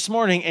here this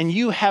morning and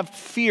you have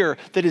fear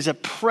that is a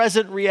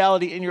present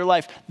reality in your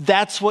life,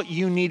 that's what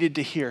you needed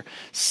to hear.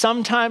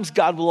 Sometimes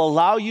God will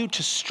allow you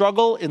to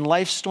struggle in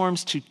life's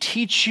storms to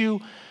teach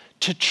you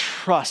to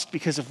trust,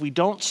 because if we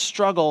don't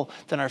struggle,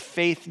 then our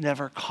faith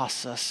never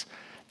costs us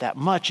that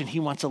much, and he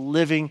wants a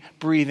living,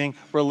 breathing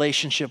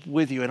relationship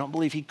with you. I don't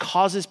believe he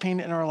causes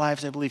pain in our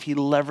lives. I believe he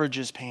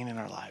leverages pain in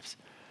our lives.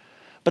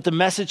 But the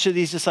message to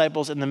these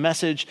disciples and the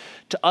message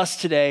to us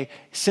today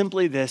is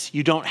simply this: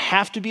 you don't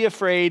have to be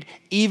afraid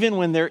even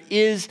when there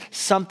is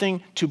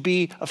something to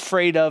be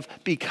afraid of,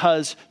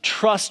 because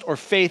trust or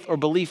faith or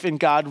belief in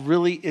God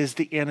really is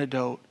the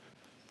antidote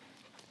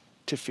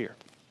to fear.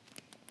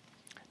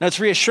 Now, it's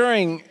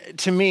reassuring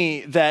to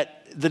me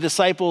that the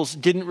disciples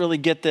didn't really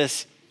get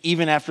this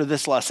even after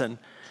this lesson.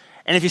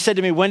 And if you said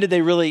to me, when did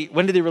they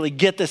really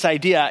get this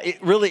idea?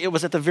 It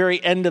was at the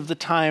very end of the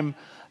time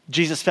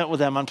Jesus spent with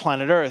them on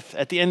planet Earth.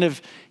 At the end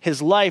of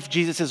his life,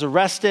 Jesus is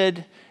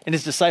arrested and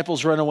his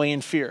disciples run away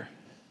in fear.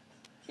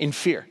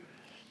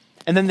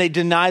 And then they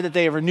deny that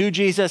they ever knew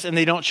Jesus, and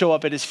they don't show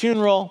up at his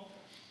funeral,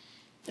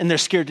 and they're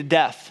scared to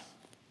death.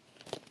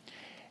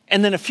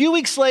 And then a few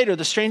weeks later,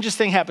 the strangest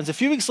thing happens. A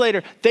few weeks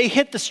later, they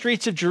hit the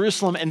streets of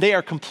Jerusalem, and they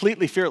are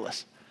completely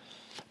fearless,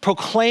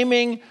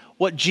 proclaiming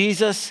what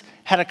Jesus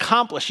had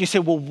accomplished. You say,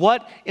 well,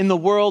 what in the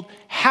world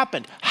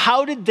happened?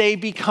 How did they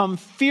become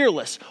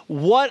fearless?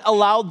 What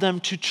allowed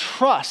them to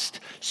trust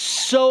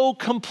so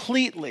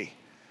completely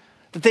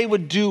that they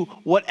would do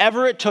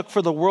whatever it took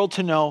for the world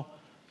to know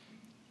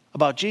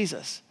about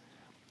Jesus?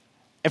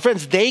 And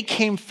friends, they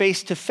came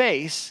face to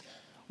face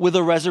with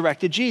a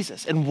resurrected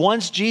Jesus. And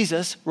once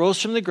Jesus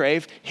rose from the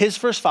grave, his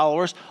first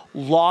followers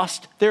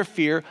lost their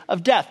fear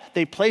of death.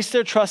 They placed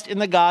their trust in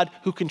the God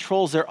who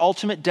controls their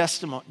ultimate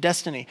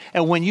destiny.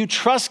 And when you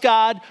trust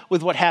God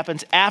with what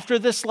happens after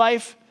this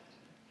life,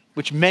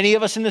 which many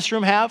of us in this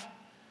room have,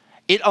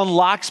 it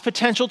unlocks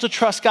potential to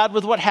trust God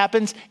with what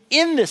happens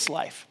in this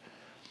life.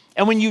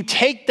 And when you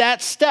take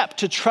that step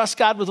to trust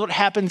God with what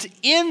happens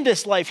in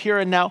this life here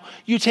and now,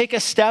 you take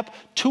a step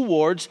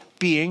towards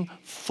being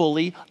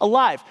fully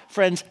alive.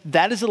 Friends,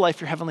 that is the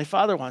life your Heavenly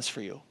Father wants for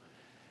you.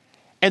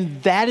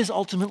 And that is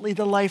ultimately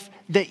the life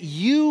that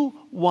you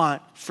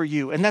want for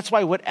you. And that's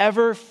why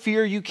whatever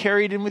fear you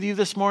carried in with you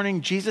this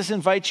morning, Jesus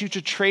invites you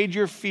to trade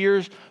your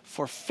fears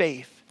for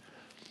faith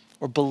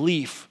or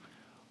belief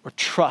or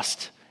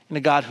trust in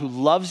a God who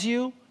loves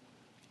you,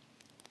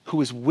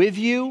 who is with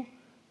you,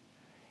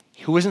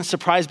 who isn't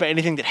surprised by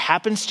anything that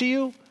happens to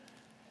you,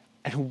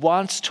 and who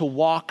wants to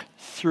walk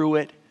through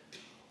it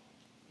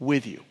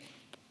with you.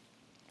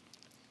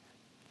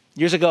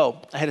 Years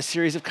ago, I had a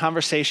series of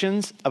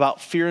conversations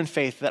about fear and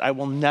faith that I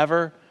will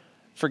never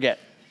forget.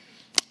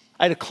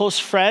 I had a close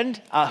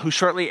friend who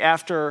shortly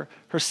after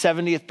her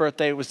 70th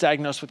birthday was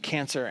diagnosed with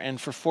cancer,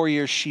 and for 4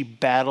 years she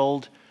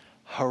battled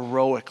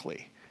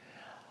heroically.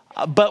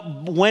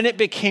 But when it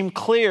became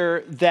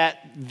clear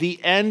that the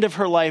end of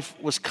her life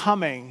was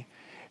coming,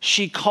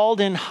 she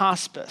called in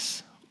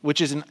hospice,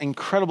 which is an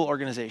incredible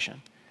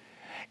organization,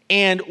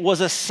 and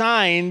was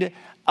assigned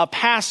a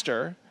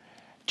pastor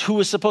who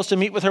was supposed to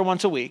meet with her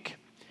once a week.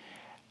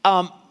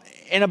 And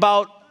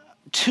about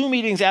 2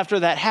 meetings after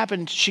that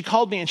happened, she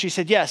called me and she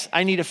said, yes,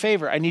 I need a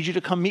favor. I need you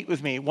to come meet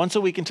with me once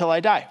a week until I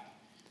die.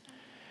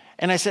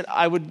 And I said,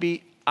 I would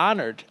be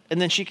honored.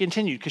 And then she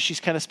continued because she's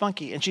kind of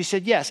spunky. And she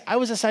said, yes, I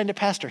was assigned a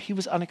pastor. He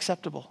was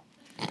unacceptable.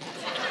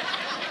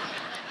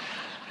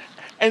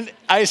 And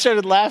I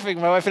started laughing.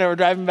 My wife and I were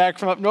driving back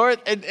from up north,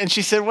 and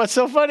she said, what's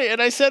so funny?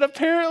 And I said,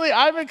 apparently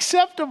I'm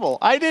acceptable.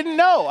 I didn't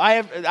know.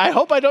 I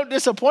hope I don't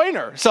disappoint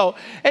her. So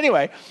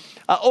anyway,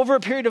 over a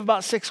period of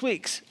about 6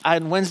 weeks,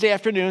 on Wednesday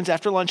afternoons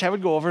after lunch, I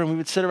would go over and we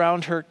would sit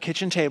around her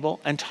kitchen table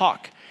and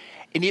talk.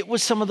 And it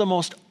was some of the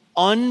most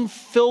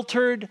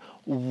unfiltered,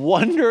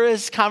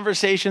 wondrous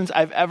conversations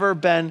I've ever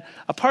been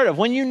a part of.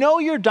 When you know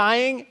you're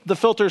dying, the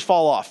filters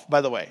fall off,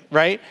 by the way,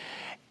 right?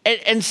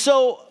 And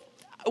so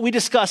we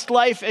discussed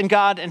life and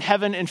God and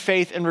heaven and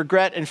faith and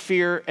regret and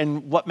fear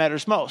and what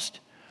matters most.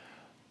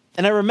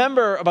 And I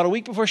remember about a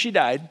week before she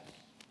died,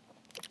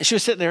 she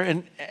was sitting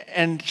there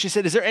and she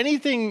said, is there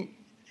anything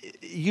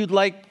you'd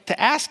like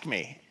to ask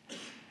me?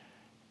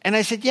 And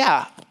I said,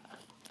 yeah.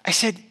 I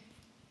said,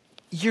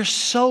 you're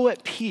so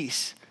at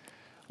peace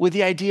with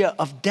the idea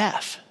of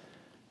death,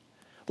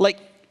 like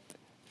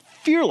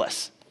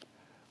fearless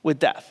with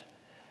death.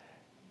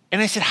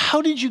 And I said,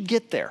 how did you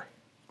get there?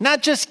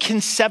 Not just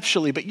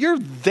conceptually, but you're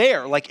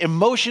there, like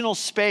emotional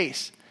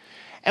space.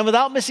 And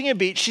without missing a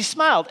beat, she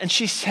smiled and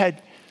she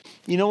said,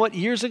 you know what?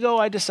 Years ago,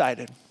 I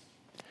decided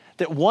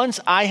that once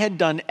I had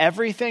done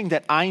everything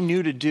that I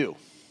knew to do,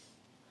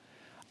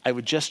 I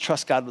would just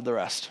trust God with the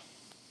rest.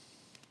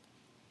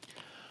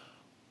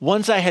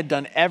 Once I had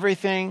done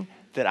everything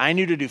that I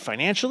knew to do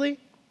financially,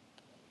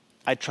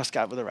 I'd trust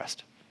God with the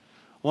rest.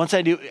 Once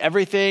I do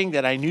everything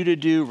that I knew to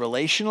do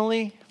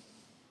relationally,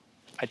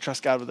 I'd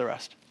trust God with the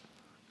rest.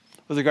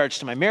 With regards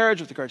to my marriage,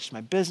 with regards to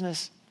my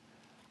business,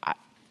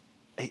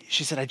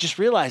 she said, I just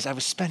realized I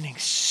was spending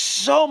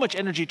so much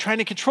energy trying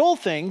to control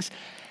things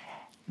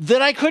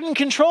that I couldn't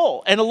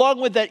control. And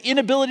along with that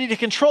inability to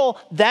control,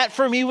 that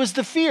for me was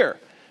the fear.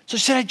 So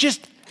she said,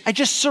 I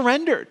just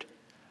surrendered.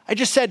 I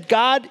just said,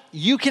 God,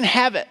 you can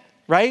have it,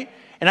 right?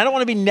 And I don't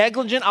want to be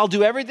negligent. I'll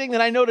do everything that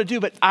I know to do,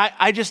 but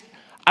I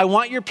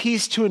want your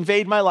peace to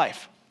invade my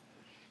life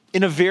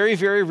in a very,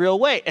 very real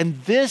way.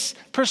 And this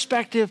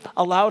perspective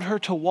allowed her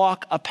to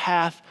walk a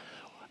path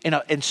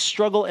and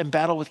struggle and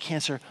battle with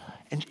cancer.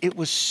 And it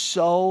was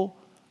so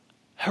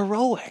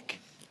heroic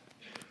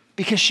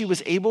because she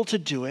was able to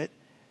do it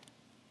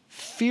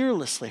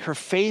fearlessly. Her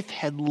faith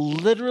had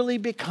literally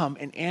become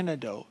an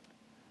antidote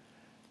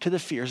to the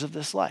fears of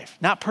this life.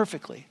 Not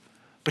perfectly,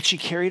 but she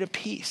carried a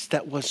peace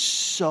that was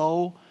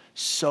so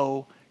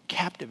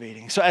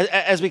captivating. So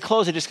as we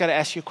close, I just got to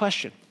ask you a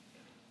question.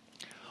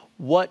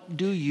 What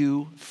do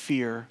you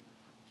fear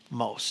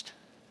most?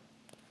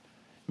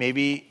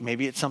 Maybe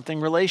it's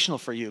something relational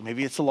for you.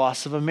 Maybe it's the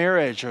loss of a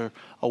marriage or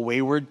a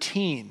wayward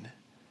teen.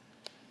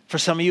 For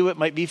some of you, it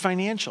might be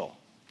financial.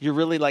 You're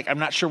really like, I'm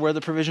not sure where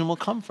the provision will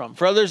come from.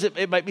 For others,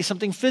 it might be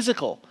something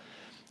physical.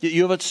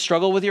 You have a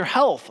struggle with your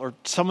health, or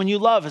someone you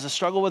love has a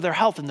struggle with their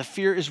health, and the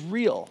fear is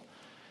real.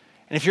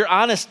 And if you're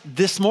honest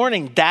this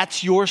morning,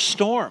 that's your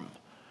storm.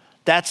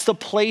 That's the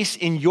place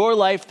in your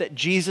life that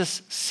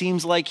Jesus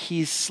seems like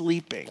he's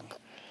sleeping.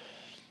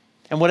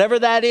 And whatever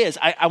that is,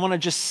 I want to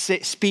just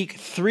speak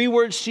 3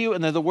 words to you,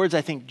 and they're the words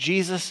I think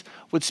Jesus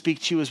would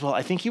speak to you as well.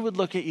 I think he would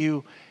look at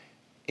you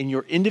in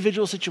your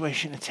individual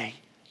situation and say,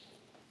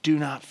 do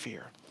not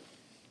fear.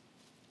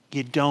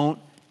 You don't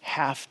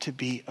have to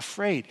be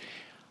afraid.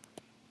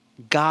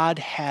 God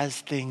has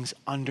things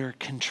under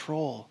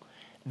control.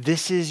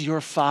 This is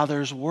your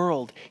Father's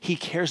world. He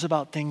cares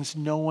about things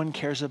no one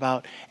cares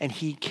about, and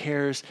he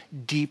cares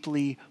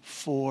deeply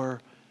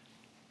for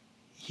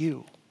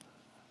you.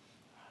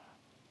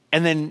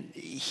 And then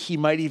he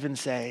might even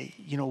say,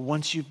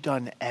 once you've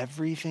done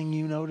everything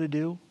you know to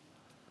do,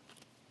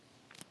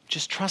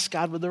 just trust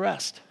God with the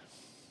rest.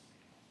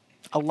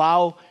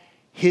 Allow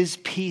his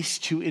peace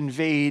to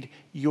invade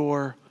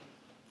your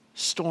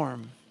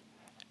storm.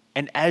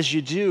 And as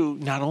you do,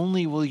 not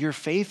only will your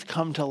faith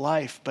come to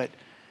life, but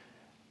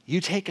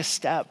you take a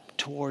step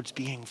towards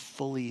being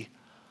fully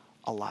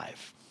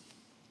alive.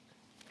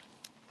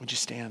 Would you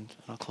stand?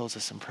 I'll close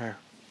this in prayer.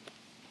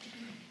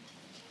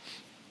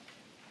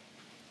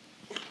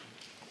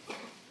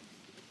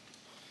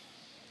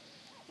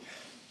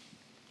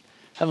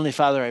 Heavenly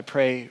Father, I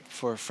pray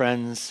for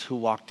friends who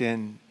walked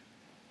in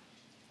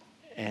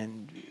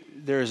and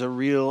there is a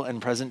real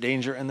and present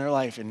danger in their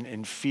life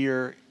and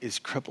fear is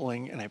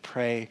crippling. And I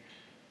pray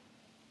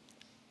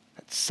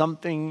that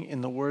something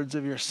in the words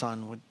of your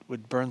Son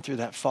would burn through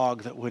that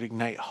fog that would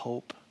ignite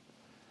hope.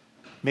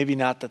 Maybe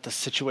not that the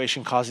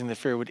situation causing the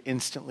fear would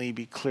instantly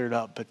be cleared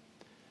up, but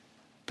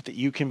that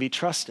you can be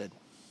trusted,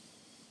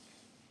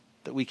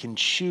 that we can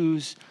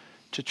choose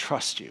to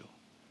trust you.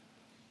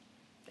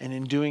 And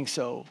in doing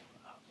so,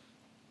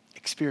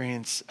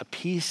 experience a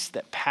peace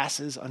that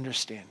passes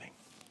understanding.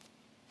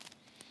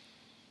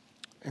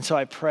 And so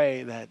I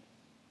pray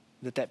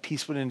that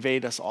peace would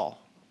invade us all,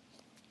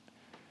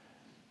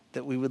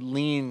 that we would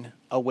lean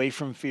away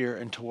from fear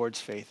and towards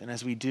faith. And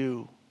as we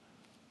do,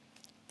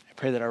 I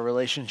pray that our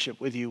relationship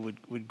with you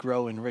would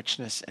grow in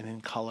richness and in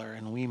color,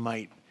 and we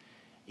might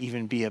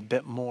even be a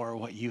bit more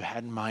what you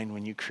had in mind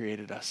when you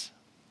created us.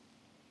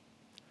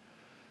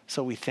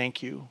 So we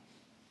thank you.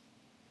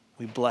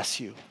 We bless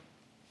you.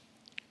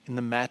 In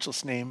the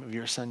matchless name of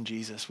your Son,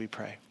 Jesus, we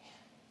pray.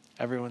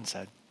 Everyone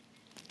said,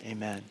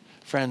 amen.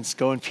 Friends,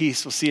 go in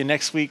peace. We'll see you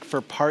next week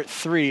for part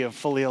 3 of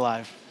Fully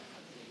Alive.